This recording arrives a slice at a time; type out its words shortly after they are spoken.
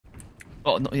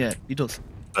Oh no, yeah, he does.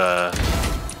 I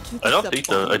don't think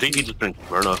so. I think he just drinks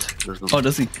Reynasu. There's no... Oh,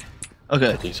 does he?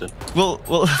 Okay. I think so. Well,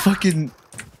 fucking.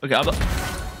 Okay, I'm not...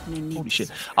 Holy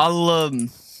shit! I'll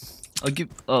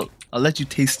let you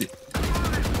taste it,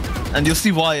 and you'll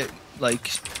see why.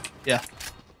 Like, yeah.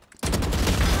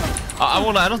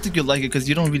 I don't think you'll like it because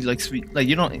you don't really like sweet. Like,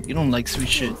 you don't like sweet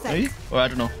shit, right? Or I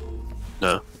don't know.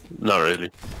 No, not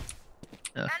really.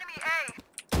 Yeah.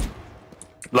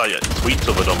 Like, yeah, sweet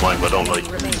stuff I don't mind, but I don't like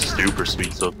super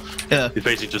sweet stuff. Yeah. It's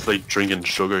basically just like drinking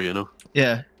sugar, you know?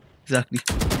 Yeah, exactly.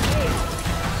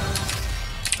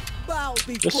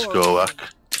 Let's go, Ak.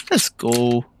 Let's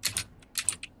go.